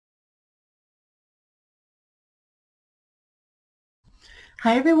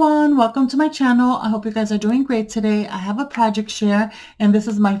Hi everyone, welcome to my channel. I hope you guys are doing great today. I have a project share and this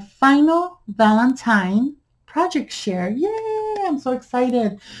is my final Valentine project share. Yay! I'm so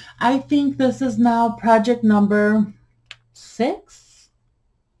excited. I think this is now project number 6.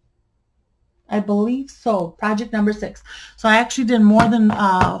 I believe so. Project number 6. So I actually did more than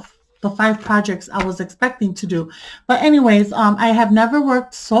the 5 projects I was expecting to do. But anyways, I have never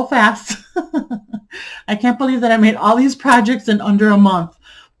worked so fast. I can't believe that I made all these projects in under a month.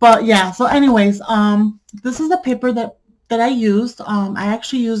 But yeah, so anyways, this is the paper that I used. I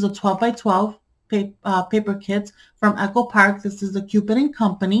actually used a 12 by 12 paper kit from Echo Park. This is the Cupid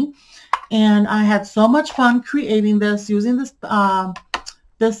Company. And I had so much fun creating this, using this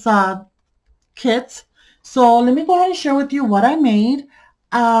kit. So let me go ahead and share with you what I made.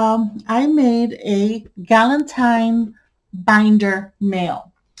 I made a Galentine Binder Mail.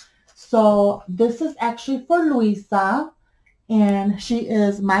 So this is actually for Luisa, and she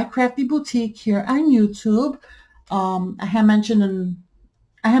is My Crafty Boutique here on YouTube. I had mentioned in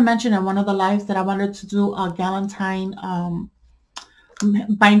one of the lives that I wanted to do a Galentine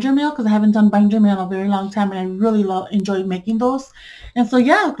binder mail because I haven't done binder mail in a very long time, and I really enjoyed making those. And so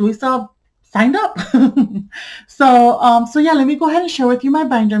yeah, Luisa signed up. So yeah, let me go ahead and share with you my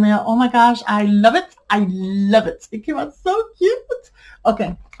binder mail. Oh my gosh, I love it. I love it. It came out so cute.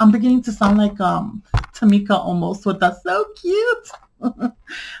 Okay, I'm beginning to sound like Tamika almost with that. So cute.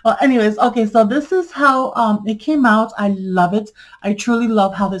 Well, anyways, okay, so this is how it came out. I love it. I truly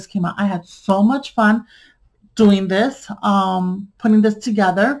love how this came out. I had so much fun doing this, putting this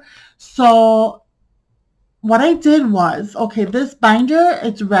together. So what I did was, okay, this binder,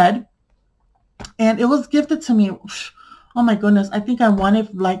 it's red, and it was gifted to me. Oh my goodness, I think I won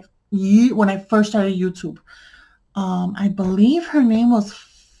it like when I first started YouTube. I believe her name was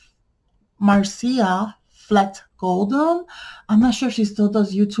Marcia Flet Golden. I'm not sure if she still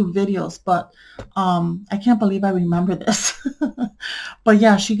does YouTube videos, but I can't believe I remember this. But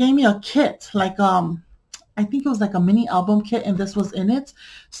yeah, she gave me a kit, like I think it was like a mini album kit, and this was in it.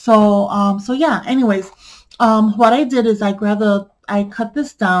 So so yeah, anyways, what I did is I cut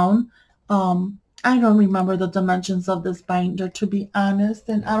this down. I don't remember the dimensions of this binder, to be honest,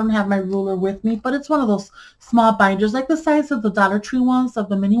 and I don't have my ruler with me, but it's one of those small binders, like the size of the Dollar Tree ones, of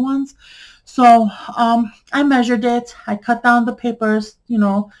the mini ones. So I measured it. I cut down the papers,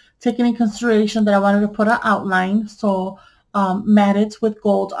 taking in consideration that I wanted to put an outline, so mat it with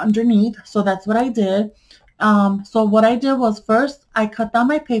gold underneath. So that's what I did. So what I did was, first I cut down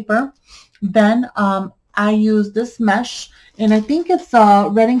my paper, then I used this mesh, and I think it's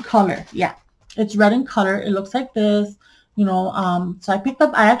red in color. Yeah, it's red in color. It looks like this, so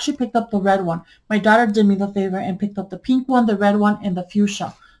I actually picked up the red one. My daughter did me the favor and picked up the pink one, the red one, and the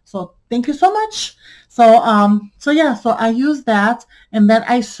fuchsia. So thank you so much. So yeah, so I used that, and then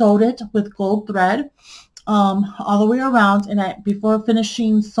I sewed it with gold thread all the way around. And before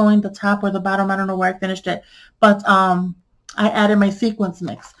finishing sewing the top or the bottom, I don't know where I finished it, but I added my sequins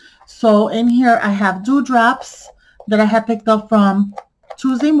mix. So in here I have dewdrops that I had picked up from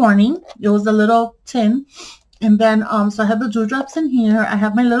Tuesday morning. It was a little tin. And then so I have the dewdrops in here. I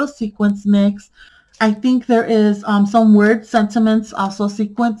have my little sequins mix. I think there is some word sentiments, also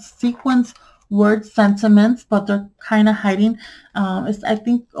sequence word sentiments, but they're kind of hiding. I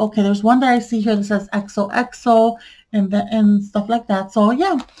think, okay, there's one that I see here that says XOXO and stuff like that. So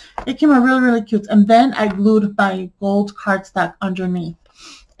yeah, it came out really, really cute. And then I glued my gold cardstock underneath.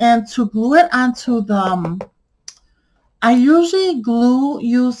 And to glue it onto the, I usually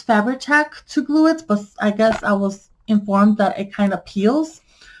use Fabri-Tac to glue it, but I guess I was informed that it kind of peels.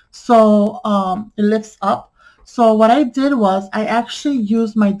 So it lifts up. So what I did was I actually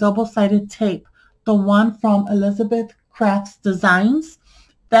used my double-sided tape, the one from Elizabeth Crafts Designs.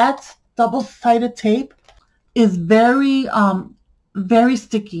 That double-sided tape is very very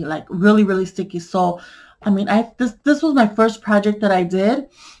sticky, like really, really sticky. So I mean, this was my first project that I did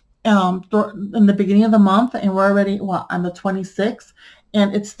in the beginning of the month, and we're already on the 26th,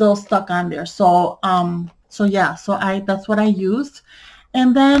 and it's still stuck on there. So so yeah, so that's what I used.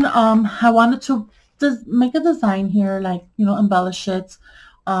 And then I wanted to just make a design here, like, embellish it.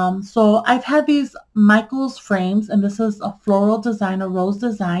 So I've had these Michaels frames, and this is a floral design, a rose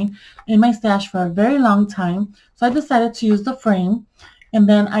design, in my stash for a very long time. So I decided to use the frame. And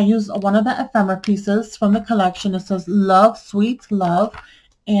then I used one of the ephemera pieces from the collection. It says Love, Sweet Love.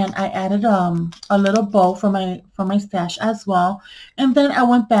 And I added a little bow for my stash as well. And then I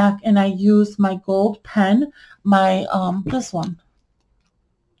went back and I used my gold pen, my this one,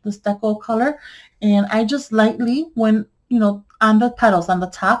 this deco color, and I just lightly went, on the petals, on the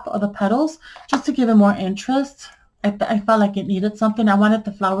top of the petals, just to give it more interest. I felt like it needed something. I wanted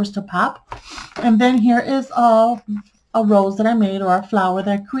the flowers to pop. And then here is a rose that I made, or a flower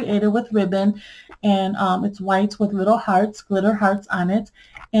that I created with ribbon. And it's white with little hearts, glitter hearts on it.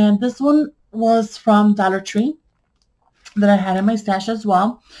 And this one was from Dollar Tree that I had in my stash as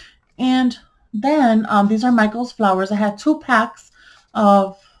well. And then these are Michael's flowers. I had 2 packs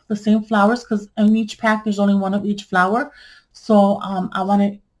of the same flowers because in each pack there's only one of each flower. So I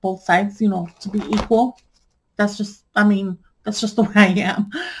wanted both sides, you know, to be equal. That's just, I mean, that's just the way I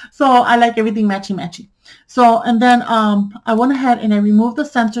am. So I like everything matchy-matchy. So, and then I went ahead and I removed the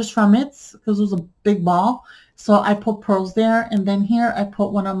centers from it because it was a big ball. So I put pearls there. And then here I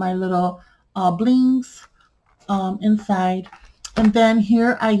put one of my little blings inside. And then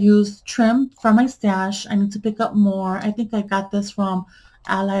here I used trim from my stash. I need to pick up more. I think I got this from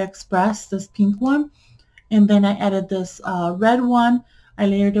AliExpress, this pink one. And then I added this red one. I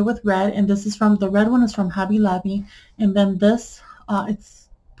layered it with red, and this is from, the red one is from Hobby Lobby. And then this, it's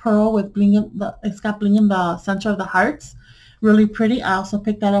pearl with bling in the, it's got bling in the center of the hearts. Really pretty. I also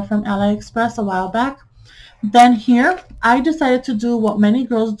picked that up from AliExpress a while back. Then here, I decided to do what many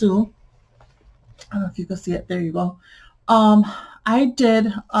girls do. I don't know if you can see it. There you go. I did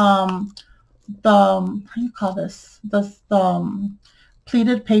the, how do you call this? The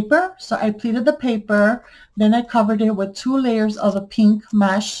pleated paper. So I pleated the paper, then I covered it with 2 layers of a pink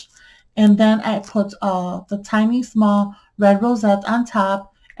mesh, and then I put the tiny small red rosette on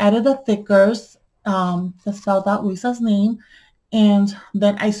top, added the thickers that spelled out Lisa's name, and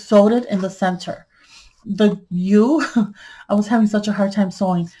then I sewed it in the center. The U, I was having such a hard time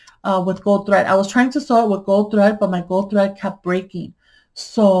sewing with gold thread. I was trying to sew it with gold thread, but my gold thread kept breaking.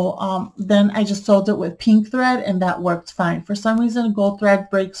 So then I just sewed it with pink thread, and that worked fine. For some reason, gold thread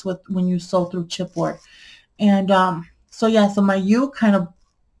breaks when you sew through chipboard. And so yeah, so my U kind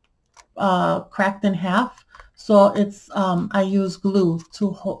of cracked in half. So it's I use glue to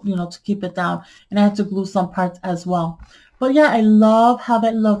hold, you know, to keep it down, and I had to glue some parts as well. But yeah, I love how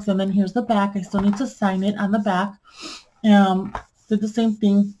that looks. And then here's the back. I still need to sign it on the back. Did the same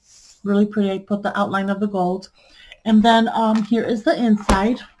thing. Really pretty. I put the outline of the gold. And then here is the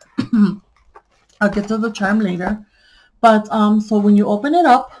inside. I'll get to the charm later. But so when you open it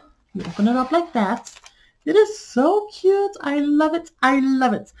up like that. It is so cute. I love it. I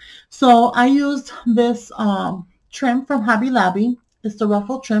love it. So I used this trim from Hobby Lobby. It's the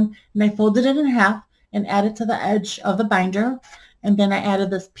ruffle trim. And I folded it in half and added to the edge of the binder. And then I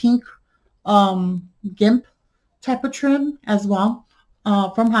added this pink gimp type of trim as well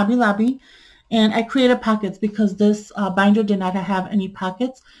from Hobby Lobby. And I created pockets because this binder did not have any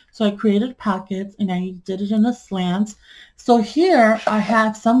pockets. So I created pockets and I did it in a slant. So here I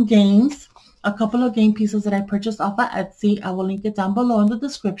have some games, a couple of game pieces that I purchased off of Etsy. I will link it down below in the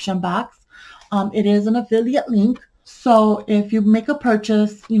description box. It is an affiliate link. So if you make a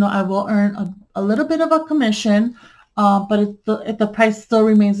purchase, you know, I will earn a little bit of a commission, but the price still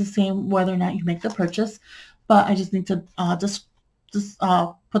remains the same whether or not you make the purchase. But I just need to just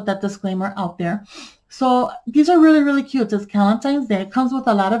put that disclaimer out there. So these are really, really cute. It's Galentine's Day. It comes with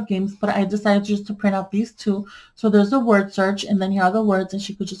a lot of games, but I decided just to print out these 2. So there's a word search, and then here are the words, and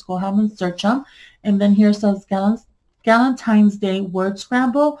she could just go ahead and search them. And then here says Galentine's Day word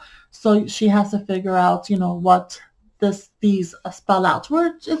scramble. So she has to figure out, you know, what these spell out.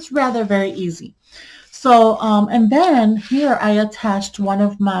 It's rather very easy. So and then here I attached one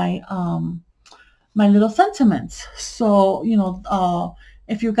of my my little sentiments. So, you know,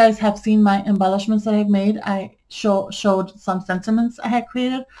 if you guys have seen my embellishments that I've made, I showed some sentiments I had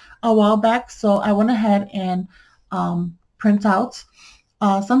created a while back. So I went ahead and print out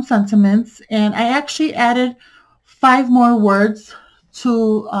some sentiments, and I actually added 5 more words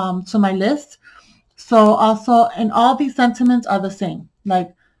to my list. So also, and all these sentiments are the same.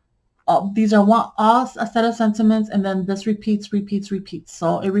 Like these are a set of sentiments, and then this repeats.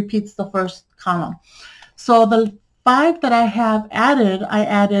 So it repeats the first column. So the 5 that I have added, I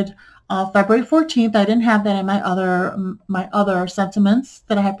added February 14th. I didn't have that in my other sentiments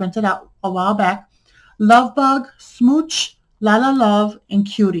that I had printed out a while back. Love bug, smooch, la la love, and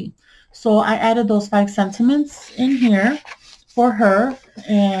cutie. So I added those 5 sentiments in here for her,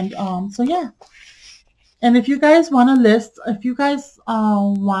 and so yeah. And if you guys want a list, if you guys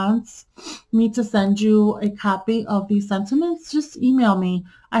want me to send you a copy of these sentiments, just email me.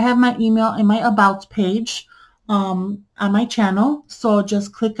 I have my email in my About page on my channel. So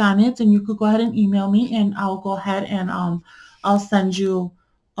just click on it, and you could go ahead and email me, and I'll go ahead and I'll send you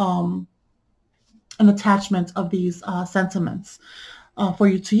an attachment of these sentiments for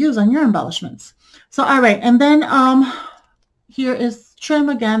you to use on your embellishments. So all right, and then here is trim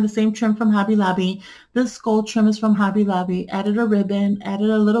again, the same trim from Hobby Lobby. This gold trim is from Hobby Lobby. Added a ribbon, added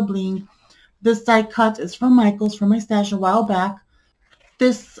a little bling. This die cut is from Michael's, from my stash a while back.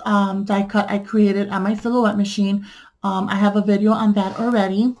 This die cut I created on my silhouette machine. I have a video on that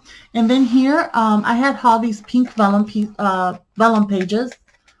already. And then here I had all these pink vellum pages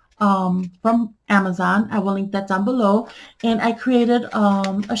from Amazon. I will link that down below. And I created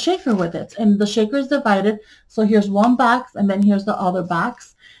a shaker with it. And the shaker is divided. So here's one box and then here's the other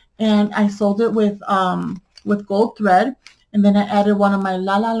box. And I sold it with gold thread. And then I added one of my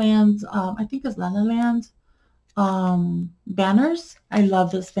La La Land, I think it's La La Land banners. I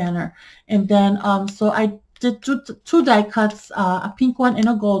love this banner. And then so I did two die cuts, a pink one and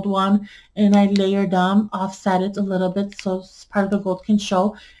a gold one, and I layered them, offset it a little bit so part of the gold can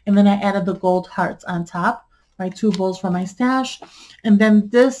show. And then I added the gold hearts on top, right? 2 bowls from my stash. And then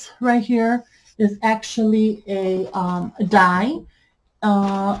this right here is actually a die.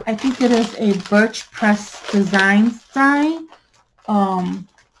 I think it is a Birch Press Designs die. And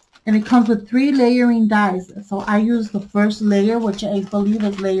it comes with 3 layering dies. So I use the first layer, which I believe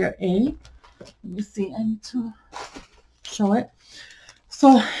is layer A. Let me see, I need to show it.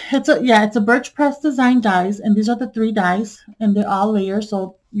 So it's a Birch Press Design dies, and these are the 3 dies, and they're all layers.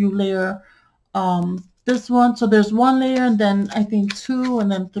 So you layer this one. So there's 1 layer, and then I think 2,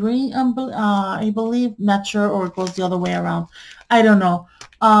 and then 3. I believe, not sure, or it goes the other way around. I don't know.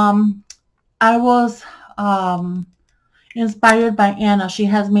 I was inspired by Anna. She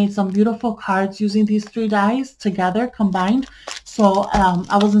has made some beautiful cards using these 3 dies together, combined. So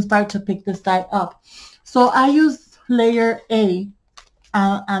I was inspired to pick this die up. So I used layer A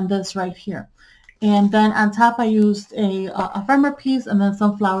on this right here. And then on top I used a ephemera piece and then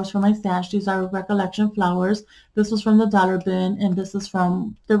some flowers from my stash. These are Recollection flowers. This was from the dollar bin, and this is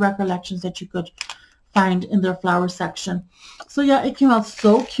from the Recollections that you could find in their flower section. So yeah, it came out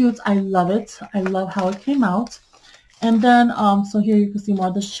so cute. I love it. I love how it came out. And then, so here you can see more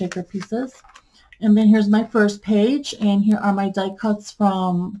of the shaker pieces. And then here's my first page, and here are my die cuts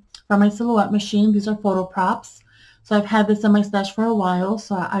from my silhouette machine. These are photo props. So I've had this in my stash for a while,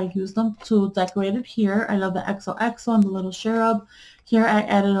 so I used them to decorate it here. I love the XOXO and the little cherub. Here I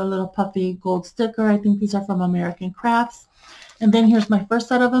added a little puffy gold sticker. I think these are from American Crafts. And then here's my first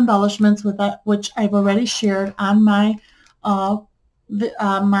set of embellishments with that, which I've already shared on my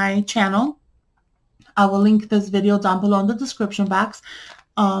my channel. I will link this video down below in the description box.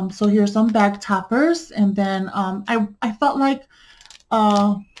 So here's some bag toppers, and then I felt like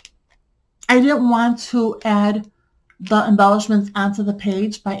I didn't want to add the embellishments onto the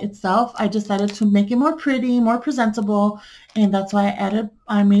page by itself. I decided to make it more pretty, more presentable, and that's why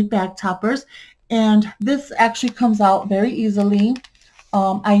I made bag toppers. And this actually comes out very easily.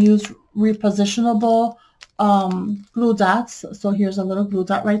 I use repositionable glue dots. So here's a little glue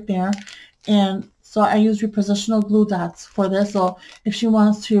dot right there, and so I use repositional glue dots for this. So if she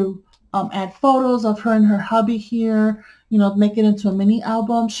wants to add photos of her and her hubby here, you know, make it into a mini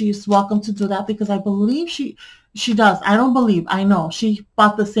album, she's welcome to do that, because I believe she does. I don't believe, I know. She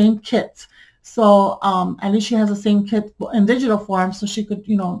bought the same kit. So at least she has the same kit in digital form, so she could,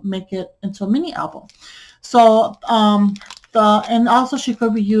 you know, make it into a mini album. So and also she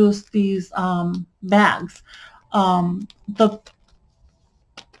could reuse these bags. The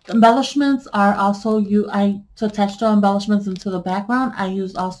embellishments are also to attach the embellishments into the background. I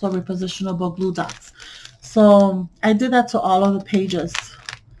used also repositionable glue dots. So I did that to all of the pages.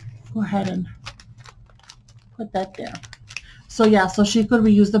 Go ahead and put that there. So yeah, so she could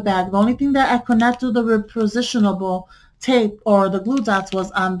reuse the bag. The only thing that I could not do the repositionable tape or the glue dots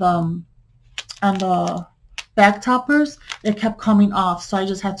was on the bag toppers. It kept coming off, so I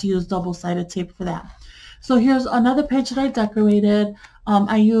just had to use double-sided tape for that. So here's another page that I decorated.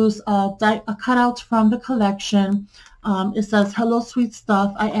 I used a cutout from the collection. It says, "Hello, sweet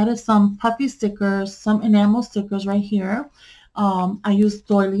stuff." I added some puffy stickers, some enamel stickers right here. I used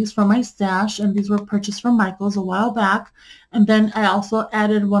doilies from my stash, and these were purchased from Michael's a while back. And then I also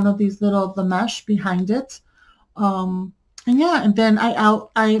added one of these the mesh behind it. And yeah, and then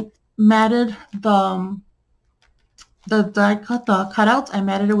I matted the cutouts. I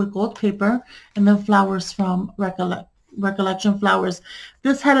matted it with gold paper, and then flowers from Recollection flowers.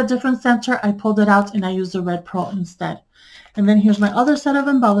 This had a different center. I pulled it out and I used a red pearl instead. And then here's my other set of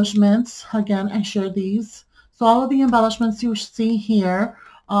embellishments. Again, I share these. So all of the embellishments you see here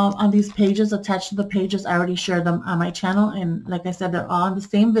on these pages, attached to the pages, I already shared them on my channel. And like I said, they're all in the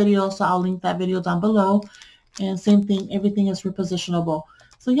same video, so I'll link that video down below. And same thing, everything is repositionable.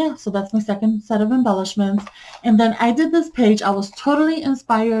 So yeah, so that's my second set of embellishments. And then I did this page. I was totally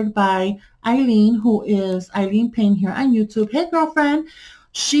inspired by Eileen, who is Eileen Payne here on YouTube. Hey girlfriend.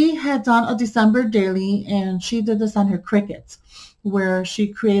 She had done a December daily, and she did this on her Cricut, where she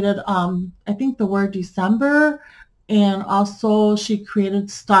created I think the word December, and also she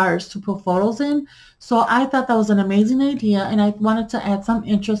created stars to put photos in. So I thought that was an amazing idea, and I wanted to add some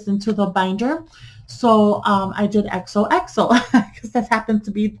interest into the binder. So I did XOXO because that happened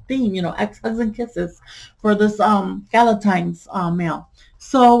to be the theme, you know, X hugs and kisses for this Galentine's mail.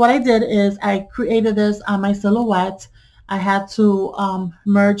 So what I did is I created this on my silhouette. I had to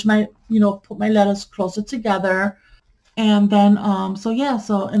merge my, you know, put my letters closer together. And then,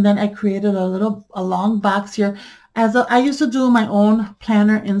 and then I created a long box here. I used to do my own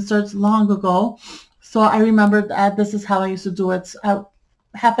planner inserts long ago. So I remembered that this is how I used to do it.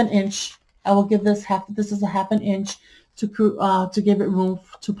 Half an inch. I will give this this is a half an inch to give it room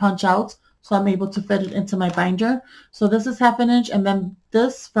to punch out. So I'm able to fit it into my binder. So this is half an inch, and then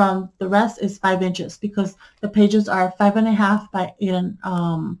this from the rest is 5 inches because the pages are 5.5 by 8 and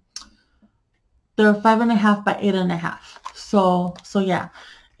they're 5.5 by 8.5. So yeah.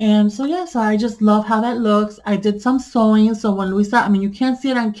 And so yeah, so I just love how that looks. I did some sewing. So when Luisa, I mean, you can't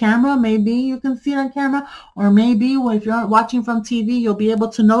see it on camera. Maybe you can see it on camera, or maybe if you're watching from TV, you'll be able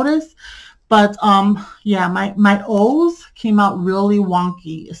to notice. But yeah, my O's came out really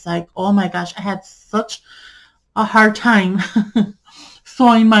wonky. It's like, oh my gosh, I had such a hard time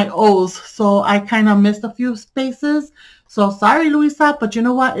sewing my O's. So I kind of missed a few spaces. So sorry, Luisa, but you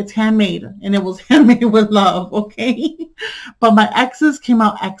know what? It's handmade, and it was handmade with love, okay? But my X's came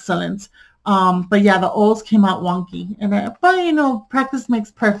out excellent. But yeah, the O's came out wonky. But you know, practice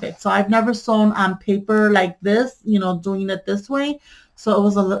makes perfect. So I've never sewn on paper like this, you know, doing it this way. So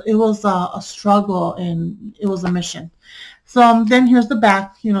it was a struggle, and it was a mission. So then here's the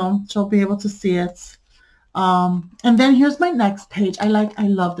back, you know, she'll be able to see it. And then here's my next page. I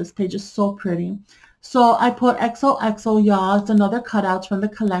love this page. It's so pretty. So I put XOXO, y'all. It's another cutout from the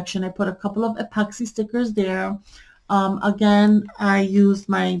collection. I put a couple of epoxy stickers there. Again, I used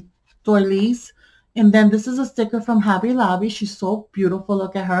my doilies. And then this is a sticker from Hobby Lobby. She's so beautiful.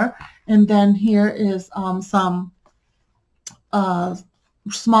 Look at her. And then here is some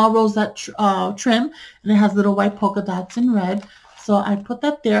small rosette trim. And it has little white polka dots in red. So I put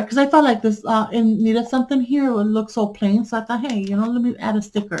that there because I felt like this it needed something here. It would look so plain. So I thought, hey, you know, let me add a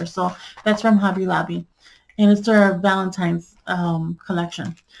sticker. So that's from Hobby Lobby. And it's their Valentine's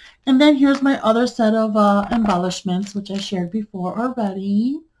collection. And then here's my other set of embellishments, which I shared before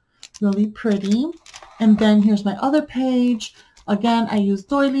already. Really pretty. And then here's my other page. Again, I use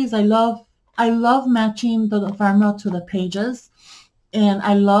doilies. I love matching the ephemera to the pages. And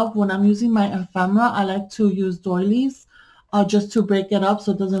I love when I'm using my ephemera, I like to use doilies. Just to break it up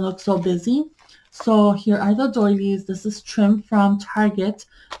so it doesn't look so busy. So here are the doilies. This is trim from Target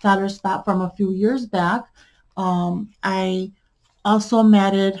dollar spot from a few years back. I also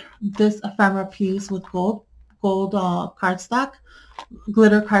matted this ephemera piece with gold cardstock,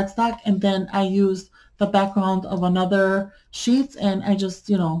 glitter cardstock, and then I used the background of another sheet, and I just,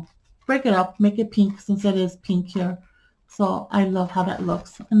 you know, break it up, make it pink since it is pink here. So I love how that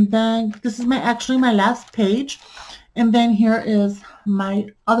looks. And then this is actually my last page. And then here is my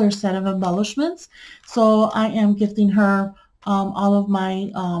other set of embellishments. So I am gifting her all of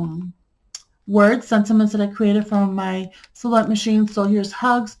my words, sentiments that I created from my silhouette machine. So here's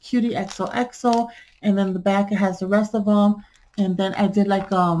hugs, cutie, XOXO, and then the back it has the rest of them. And then I did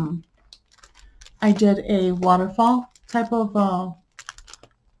like I did a waterfall type of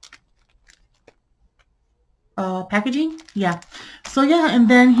packaging. Yeah. So yeah, and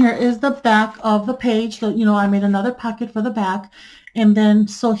then here is the back of the page. So, you know, I made another pocket for the back. And then,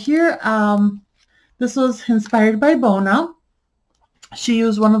 so here, this was inspired by Bona. She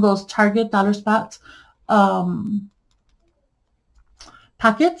used one of those Target dollar spot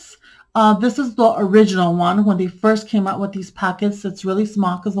pockets. This is the original one when they first came out with these pockets. It's really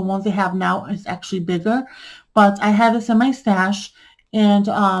small because the ones they have now is actually bigger. But I had this in my stash. And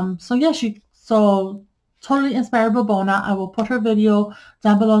so yeah, totally inspired by Bona. I will put her video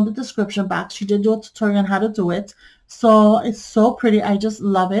down below in the description box. She did do a tutorial on how to do it. So it's so pretty. I just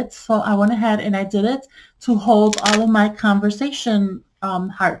love it. So I went ahead and I did it to hold all of my conversation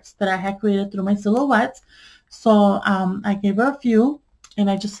hearts that I had created through my silhouette. So I gave her a few, and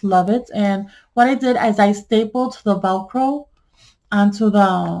I just love it. And what I did is I stapled the Velcro onto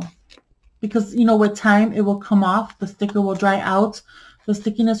because, you know, with time it will come off. The sticker will dry out. The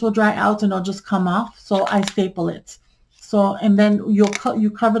stickiness will dry out and it'll just come off. So I staple it. So, and then you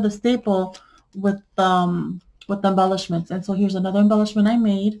cover the staple with with embellishments. And so here's another embellishment I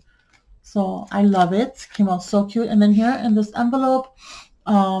made. So I love it. Came out so cute. And then here in this envelope,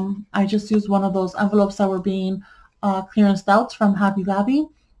 I just used one of those envelopes that were being clearanced out from Hobby Lobby.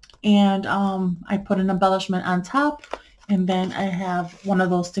 And I put an embellishment on top. And then I have one of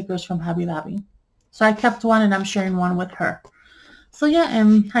those stickers from Hobby Lobby. So I kept one and I'm sharing one with her. So yeah,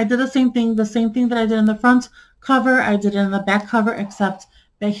 and I did the same thing that I did in the front cover, I did it in the back cover, except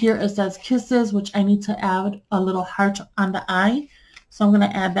back here it says kisses, which I need to add a little heart on the eye. So I'm going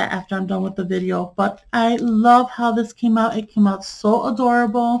to add that after I'm done with the video. But I love how this came out. It came out so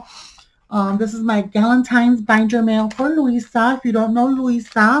adorable. This is my Galentine's Binder Mail for Louisa. If you don't know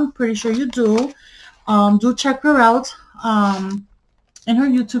Louisa, I'm pretty sure you do. Do check her out in her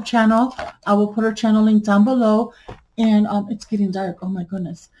YouTube channel. I will put her channel link down below. And it's getting dark. Oh my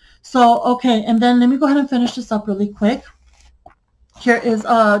goodness. So, okay. And then let me go ahead and finish this up really quick. Here is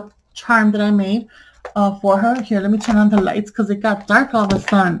a charm that I made for her. Here, let me turn on the lights because it got dark all of a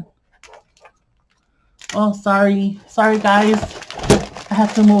sudden. Oh, sorry. Sorry, guys. I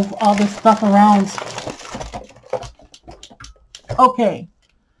have to move all this stuff around. Okay.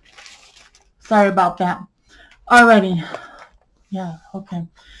 Sorry about that. Alrighty. Yeah, okay.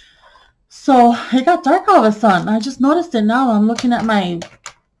 So it got dark all of a sudden. I just noticed it now. I'm looking at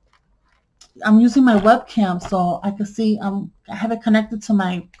I'm using my webcam so I can see, I have it connected to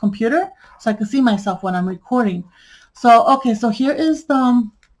my computer so I can see myself when I'm recording. So, okay, so here is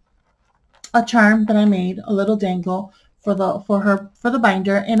a charm that I made, a little dangle for the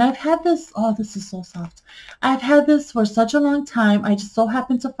binder. And I've had this, oh, this is so soft. I've had this for such a long time. I just so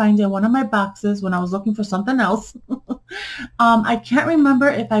happened to find it in one of my boxes when I was looking for something else. I can't remember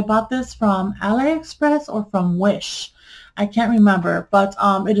if I bought this from AliExpress or from Wish. I can't remember, but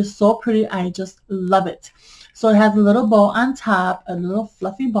it is so pretty. I just love it. So it has a little bow on top, a little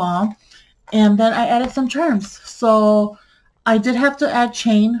fluffy ball, and then I added some charms. So I did have to add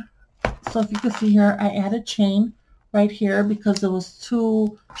chain. So if you can see here, I added chain right here because it was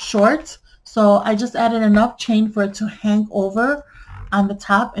too short. So I just added enough chain for it to hang over on the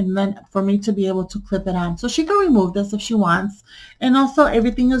top and then for me to be able to clip it on. So she can remove this if she wants. And also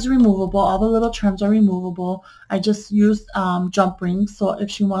everything is removable. All the little charms are removable. I just used jump rings. So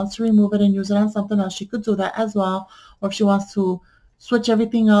if she wants to remove it and use it on something else, she could do that as well. Or if she wants to switch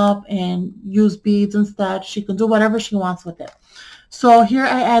everything up and use beads instead, she can do whatever she wants with it. So here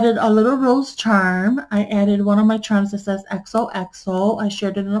I added a little rose charm. I added one of my charms that says XOXO. I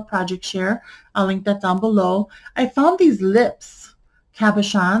shared it in a project share. I'll link that down below. I found these lips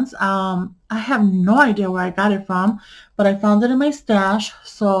cabochons. I have no idea where I got it from, but I found it in my stash.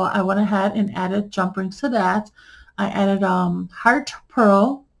 So I went ahead and added jump rings to that. I added heart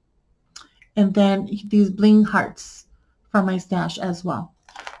pearl and then these bling hearts from my stash as well.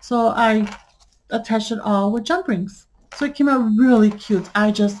 So I attached it all with jump rings. So it came out really cute.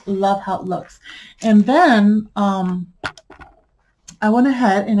 I just love how it looks. And then I went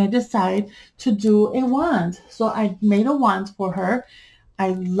ahead and I decided to do a wand. So I made a wand for her. I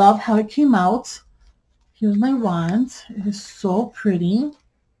love how it came out. Here's my wand. It is so pretty.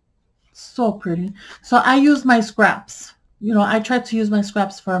 So pretty. So I used my scraps. You know, I tried to use my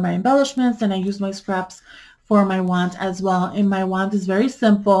scraps for my embellishments and I used my scraps for my wand as well. And my wand is very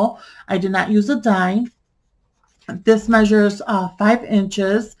simple. I did not use a die. This measures 5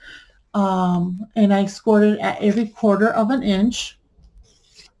 inches, and I scored it at every 1/4 of an inch.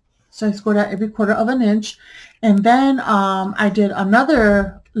 So I scored at every 1/4 of an inch, and then I did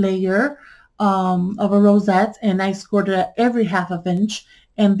another layer of a rosette, and I scored it at every 1/2 inch.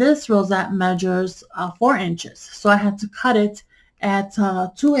 And this rosette measures 4 inches, so I had to cut it at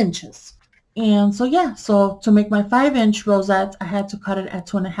 2 inches. And so yeah, so to make my 5-inch rosette, I had to cut it at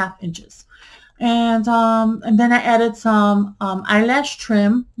 2.5 inches. And then I added some eyelash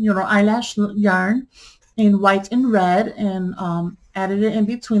trim, you know, eyelash yarn in white and red, and added it in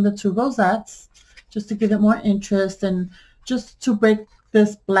between the 2 rosettes just to give it more interest and just to break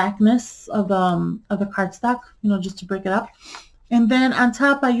this blackness of the cardstock, you know, just to break it up. And then on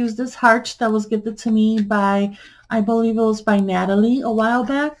top, I used this heart that was gifted to me by, I believe it was by Natalie a while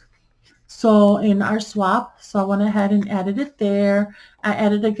back. So in our swap, so I went ahead and added it there. I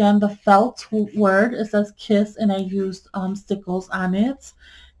added again the felt word. It says kiss, and I used stickles on it.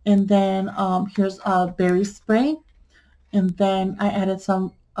 And then here's a berry spray. And then I added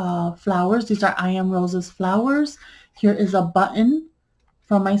some flowers. These are I Am Roses flowers. Here is a button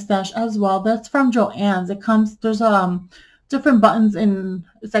from my stash as well. That's from Joann's. It comes, there's different buttons in,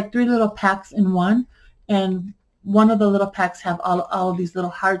 it's like 3 little packs in one. And one of the little packs have all of these little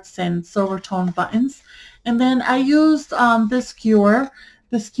hearts and silver tone buttons. And then I used this skewer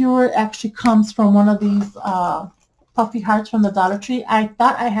The skewer actually comes from one of these puffy hearts from the Dollar Tree. I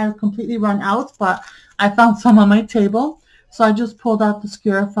thought I had completely run out, but I found some on my table. So I just pulled out the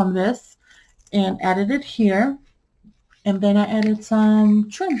skewer from this and added it here. And then I added some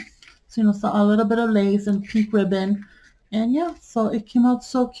trim. So, so a little bit of lace and pink ribbon. And yeah, so it came out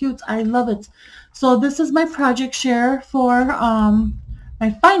so cute. I love it. So this is my project share for my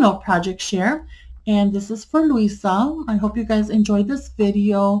final project share. And this is for Luisa. I hope you guys enjoyed this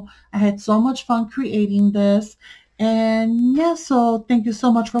video. I had so much fun creating this. And yeah, so thank you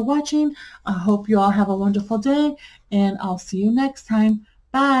so much for watching. I hope you all have a wonderful day. And I'll see you next time.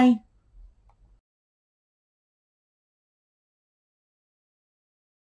 Bye.